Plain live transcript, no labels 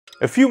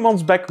A few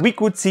months back we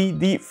could see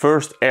the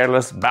first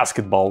airless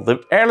basketball.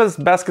 The airless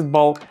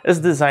basketball is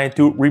designed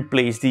to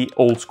replace the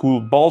old school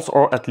balls,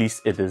 or at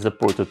least it is a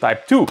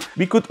prototype too.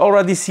 We could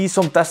already see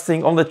some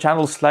testing on the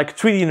channels like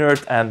 3D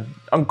Nerd and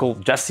Uncle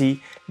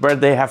Jesse, where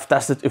they have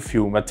tested a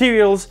few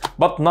materials,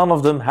 but none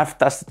of them have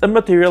tested a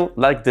material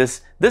like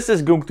this. This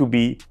is going to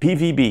be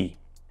PVB.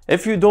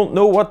 If you don't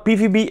know what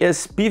PVB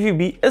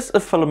is a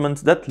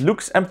filament that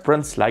looks and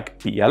prints like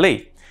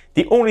PLA.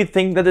 The only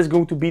thing that is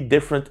going to be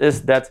different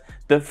is that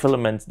the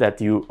filament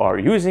that you are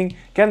using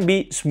can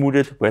be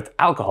smoothed with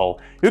alcohol.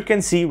 You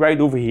can see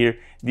right over here,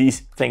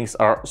 these things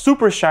are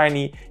super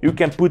shiny. You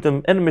can put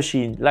them in a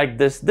machine like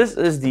this. This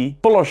is the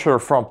polisher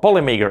from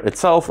Polymaker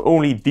itself,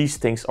 only these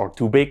things are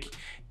too big.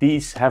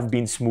 These have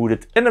been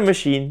smoothed in a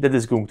machine that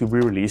is going to be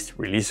released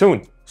really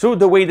soon. So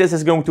the way this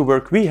is going to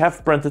work, we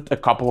have printed a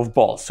couple of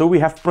balls. So we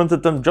have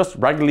printed them just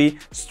regularly,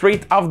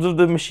 straight out of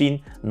the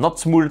machine,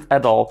 not smoothed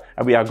at all.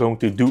 And we are going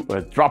to do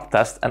a drop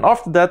test. And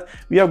after that,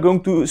 we are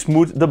going to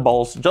smooth the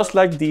balls just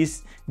like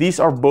these. These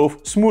are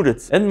both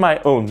smoothed in my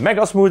own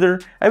Mega Smoother.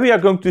 And we are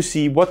going to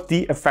see what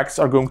the effects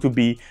are going to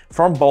be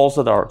from balls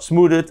that are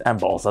smoothed and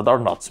balls that are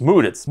not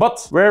smoothed.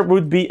 But where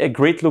would be a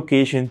great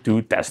location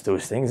to test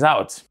those things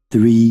out?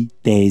 3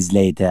 days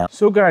later.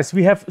 So guys,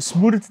 we have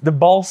smoothed the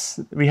balls.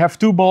 We have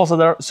two balls that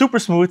are super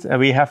smooth and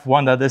we have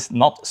one that is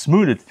not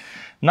smoothed.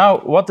 Now,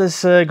 what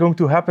is going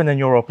to happen in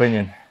your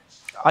opinion?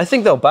 I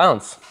think they'll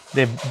bounce.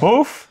 They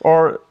both,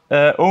 or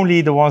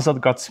only the ones that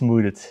got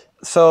smoothed?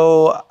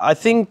 So I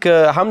think,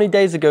 how many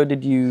days ago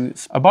did you...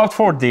 About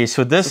 4 days.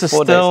 So this is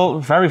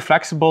still very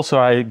flexible. So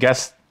I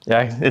guess,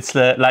 yeah, it's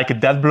like a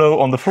dead blow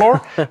on the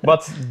floor.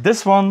 But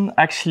this one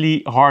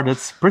actually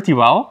hardened pretty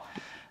well.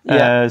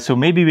 Yeah. So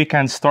maybe we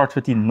can start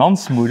with the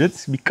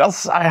non-smoothed,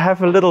 because I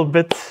have a little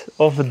bit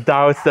of a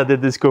doubt that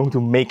it is going to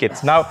make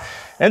it. Now,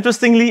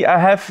 interestingly, I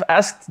have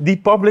asked the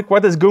public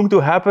what is going to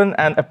happen,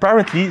 and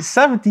apparently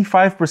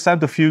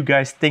 75% of you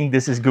guys think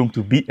this is going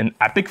to be an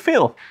epic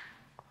fail.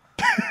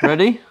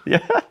 Ready? Yeah.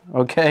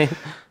 Okay.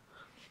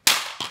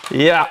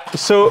 Yeah,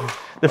 so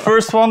the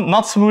first one,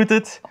 not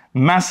smoothed,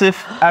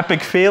 massive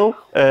epic fail.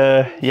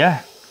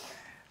 Yeah,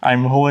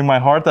 I'm holding my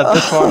heart that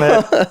this one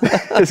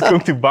is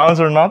going to bounce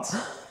or not.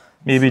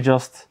 Maybe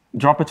just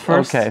drop it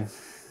first. Okay.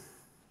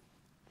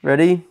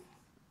 Ready?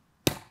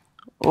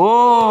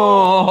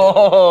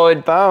 Oh,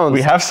 it bounced.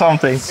 We have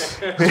something.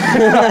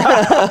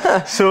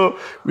 So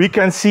we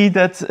can see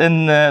that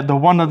in the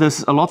one that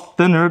is a lot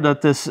thinner,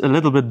 that is a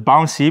little bit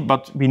bouncy,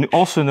 but we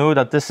also know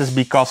that this is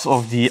because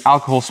of the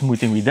alcohol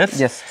smoothing we did.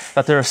 Yes.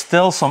 That there is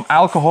still some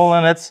alcohol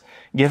in it,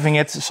 giving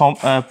it some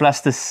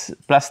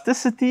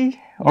plasticity.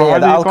 Or yeah,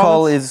 the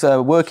alcohol is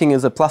working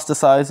as a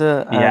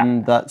plasticizer,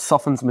 and that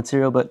softens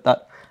material, but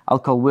that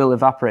alcohol will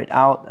evaporate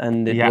out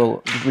and it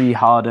will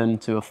re-harden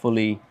to a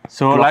fully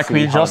So like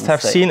we just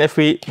have seen, if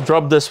we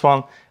drop this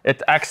one,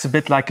 it acts a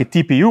bit like a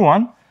TPU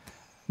one,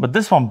 but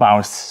this one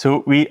bounced.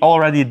 So we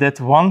already did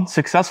one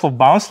successful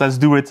bounce. Let's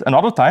do it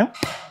another time.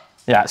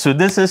 Yeah, so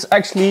this is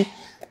actually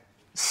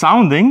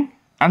sounding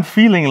and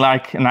feeling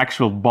like an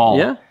actual ball.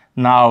 Yeah.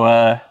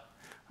 Now,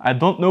 I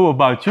don't know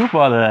about you,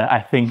 but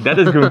I think that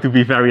is going to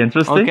be very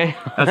interesting. Okay.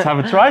 Let's have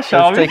a try,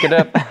 shall we? Let's take it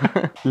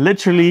up.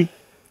 Literally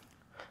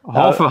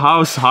half a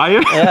house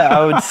higher. Yeah,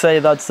 I would say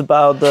that's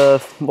about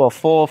well,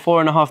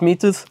 4.5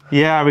 meters.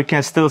 Yeah, we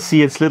can still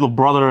see its little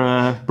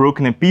brother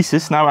broken in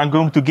pieces. Now I'm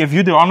going to give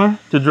you the honor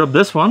to drop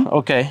this one.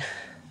 Okay.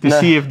 To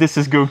see if this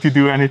is going to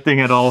do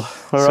anything at all.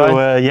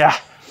 So yeah,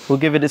 we'll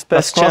give it its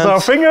best chance. Cross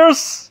our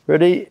fingers.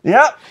 Ready?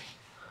 Yeah.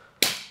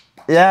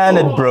 Yeah, and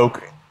it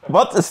broke.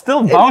 But it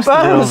still bounced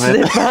a little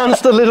bit. It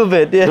bounced a little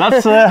bit, yeah.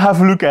 Let's have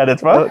a look at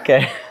it, right?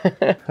 Okay.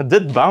 It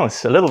did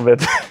bounce a little bit.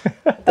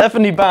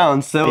 Definitely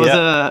bounced. There was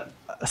a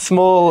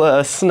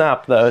small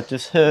snap though, it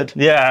just heard.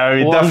 Yeah,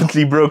 we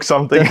definitely broke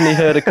something. Definitely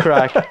heard a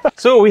crack.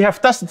 So we have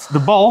tested the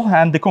ball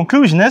and the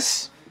conclusion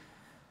is?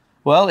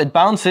 Well, it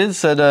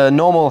bounces at a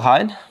normal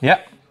height. Yeah.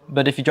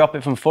 But if you drop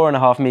it from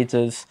 4.5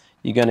 meters,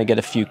 you're going to get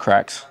a few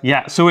cracks.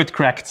 Yeah, so it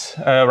cracked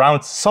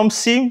around some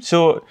seam.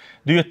 So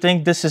do you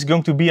think this is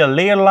going to be a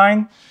layer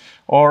line?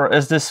 Or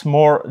is this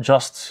more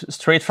just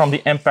straight from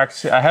the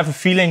impact? I have a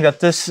feeling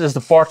that this is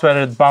the part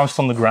where it bounced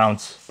on the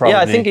ground, probably.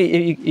 Yeah, I think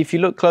if you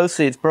look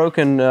closely, it's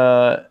broken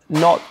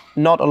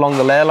not along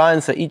the layer line,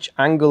 so each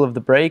angle of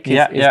the break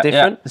is different.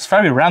 Yeah. It's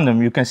very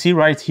random. You can see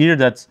right here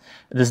that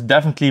there's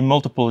definitely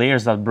multiple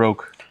layers that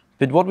broke.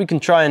 But what we can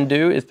try and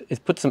do is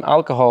put some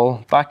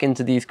alcohol back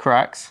into these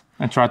cracks.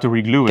 And try to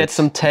reglue it. Get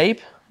some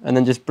tape and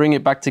then just bring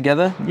it back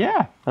together.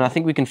 Yeah. And I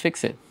think we can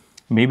fix it.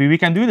 Maybe we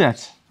can do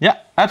that. Yeah,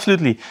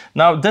 absolutely.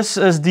 Now this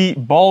is the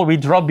ball we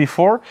dropped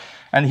before.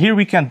 And here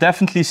we can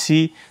definitely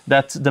see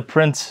that the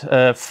print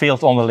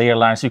failed on the layer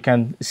lines. You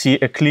can see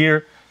a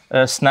clear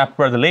snap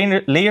where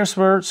the layers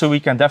were. So we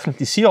can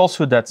definitely see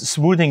also that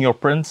smoothing your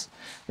print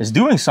is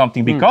doing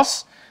something,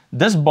 because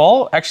this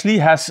ball actually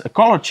has a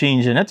color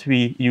change in it.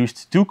 We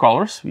used two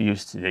colors. We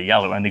used the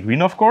yellow and the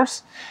green, of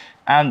course.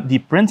 And the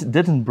print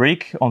didn't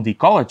break on the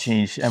color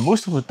change. And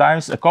most of the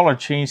times a color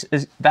change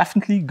is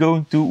definitely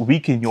going to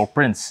weaken your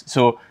prints.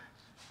 So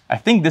I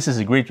think this is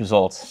a great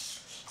result.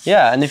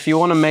 Yeah, and if you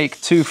want to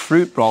make 2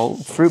 fruit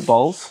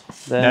balls,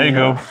 then there you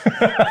go.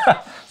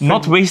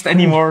 Not waste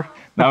anymore.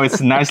 Now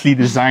it's a nicely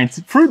designed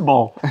fruit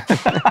ball.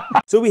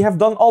 So we have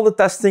done all the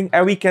testing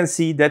and we can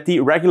see that the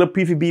regular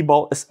PVB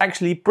ball is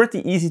actually pretty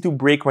easy to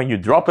break when you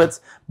drop it,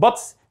 but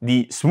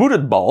the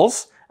smoothed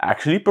balls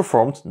actually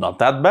performed not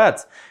that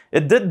bad.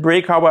 It did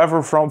break,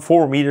 however, from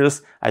 4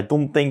 meters. I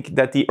don't think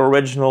that the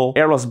original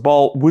Airless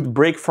ball would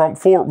break from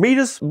 4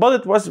 meters, but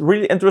it was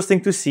really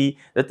interesting to see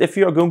that if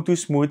you are going to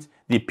smooth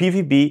the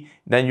PVB,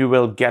 then you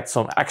will get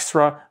some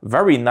extra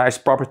very nice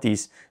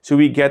properties. So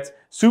we get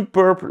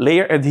superb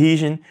layer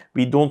adhesion.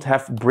 We don't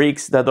have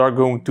breaks that are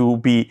going to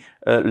be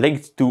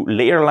linked to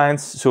layer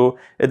lines. So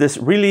it is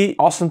really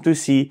awesome to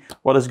see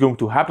what is going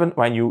to happen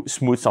when you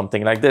smooth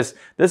something like this.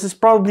 This is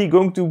probably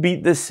going to be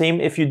the same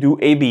if you do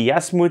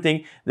ABS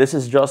smoothing. This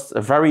is just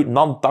a very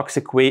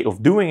non-toxic way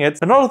of doing it.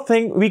 Another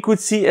thing we could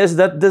see is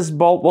that this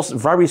ball was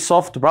very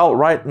soft. Well,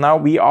 right now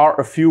we are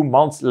a few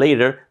months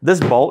later. This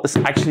ball is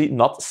actually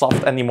not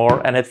soft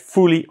anymore and it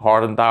fully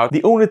hardened out.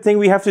 The only thing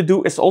we have to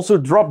do is also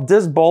drop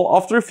this ball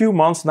after a few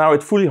months. Now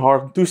it fully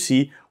hardened to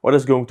see what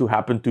is going to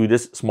happen to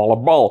this smaller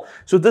ball.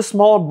 So this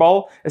smaller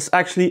ball is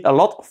actually a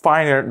lot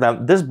finer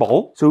than this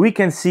ball. So we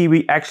can see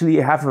we actually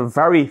have a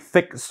very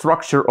thick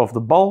structure of the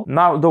ball.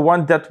 Now the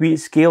one that we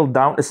scaled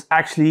down is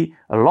actually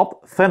a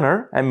lot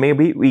thinner and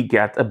maybe we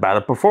get a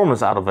better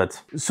performance out of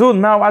it. So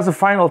now as a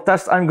final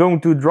test, I'm going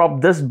to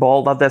drop this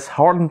ball that has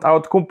hardened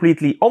out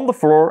completely on the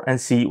floor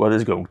and see what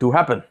is going to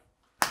happen.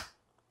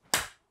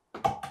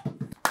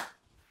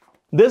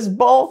 This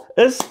ball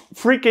is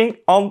freaking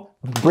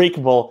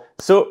unbreakable.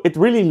 So it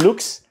really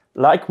looks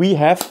like we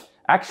have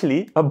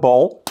actually a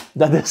ball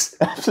that is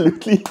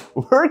absolutely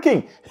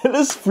working. It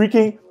is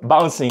freaking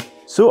bouncing.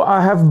 So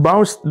I have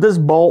bounced this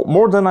ball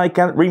more than I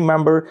can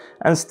remember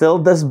and still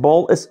this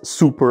ball is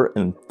super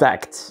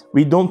intact.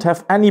 We don't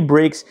have any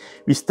breaks.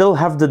 We still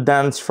have the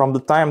dents from the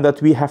time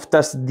that we have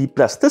tested the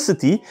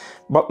plasticity,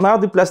 but now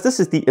the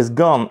plasticity is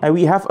gone and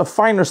we have a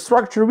finer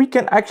structure. We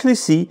can actually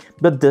see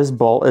that this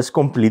ball is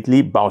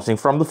completely bouncing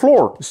from the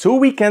floor. So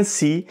we can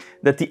see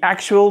that the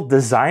actual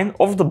design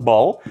of the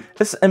ball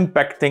is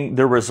impacting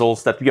the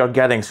results that we are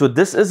getting. So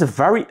this is a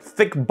very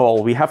thick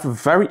ball. We have a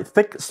very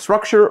thick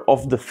structure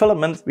of the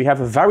filament. We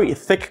have a very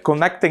thick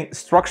connecting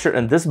structure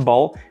in this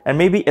ball and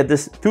maybe it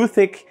is too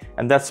thick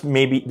and that's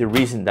maybe the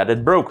reason that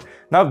it broke.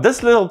 Now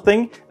this little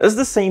thing is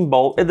the same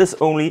ball, it is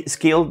only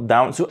scaled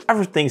down, so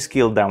everything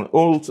scaled down.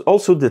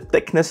 Also the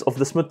thickness of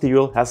this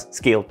material has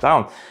scaled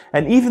down.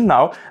 And even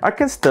now I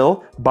can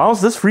still bounce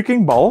this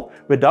freaking ball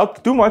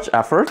without too much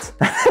effort.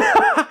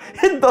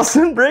 It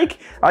doesn't break.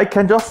 I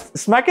can just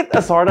smack it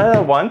as hard as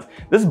I want.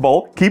 This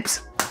ball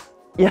keeps...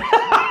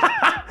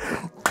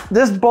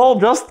 This ball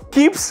just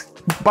keeps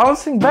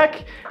bouncing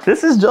back.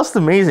 This is just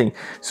amazing.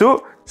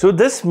 So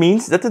this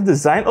means that the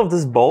design of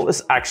this ball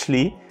is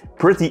actually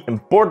pretty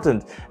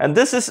important. And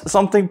this is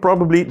something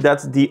probably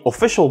that the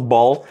official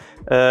ball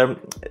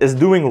is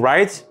doing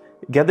right.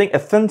 Getting a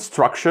thin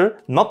structure,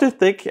 not too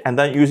thick, and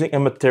then using a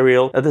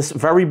material that is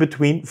very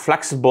between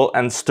flexible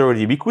and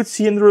sturdy. We could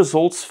see in the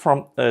results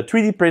from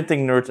 3D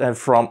Printing Nerd and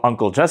from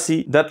Uncle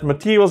Jesse that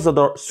materials that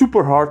are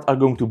super hard are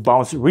going to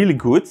bounce really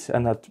good,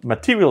 and that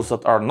materials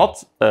that are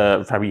not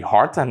very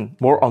hard and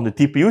more on the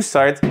TPU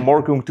side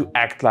more going to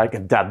act like a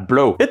dead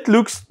blow. It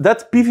looks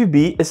that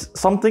PVB is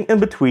something in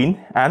between,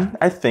 and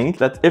I think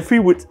that if we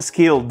would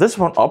scale this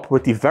one up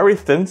with the very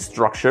thin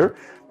structure,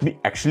 we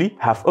actually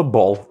have a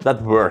ball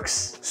that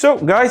works. So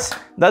guys,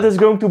 that is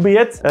going to be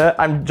it.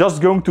 I'm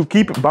just going to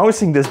keep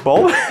bouncing this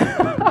ball.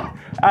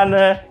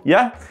 And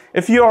yeah,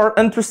 if you are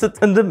interested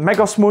in the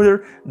Mega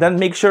Smoother, then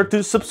make sure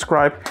to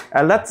subscribe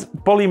and let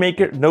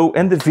Polymaker know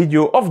in the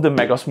video of the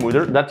Mega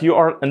Smoother that you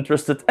are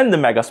interested in the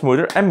Mega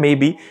Smoother, and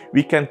maybe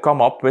we can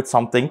come up with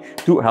something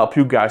to help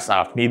you guys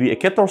out. Maybe a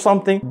kit or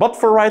something. But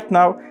for right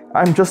now,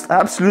 I'm just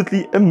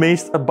absolutely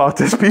amazed about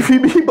this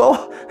PVB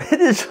ball. It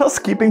is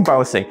just keeping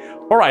bouncing.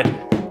 All right,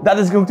 that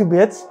is going to be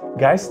it.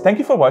 Guys, thank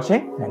you for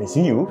watching and I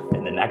see you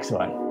in the next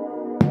one.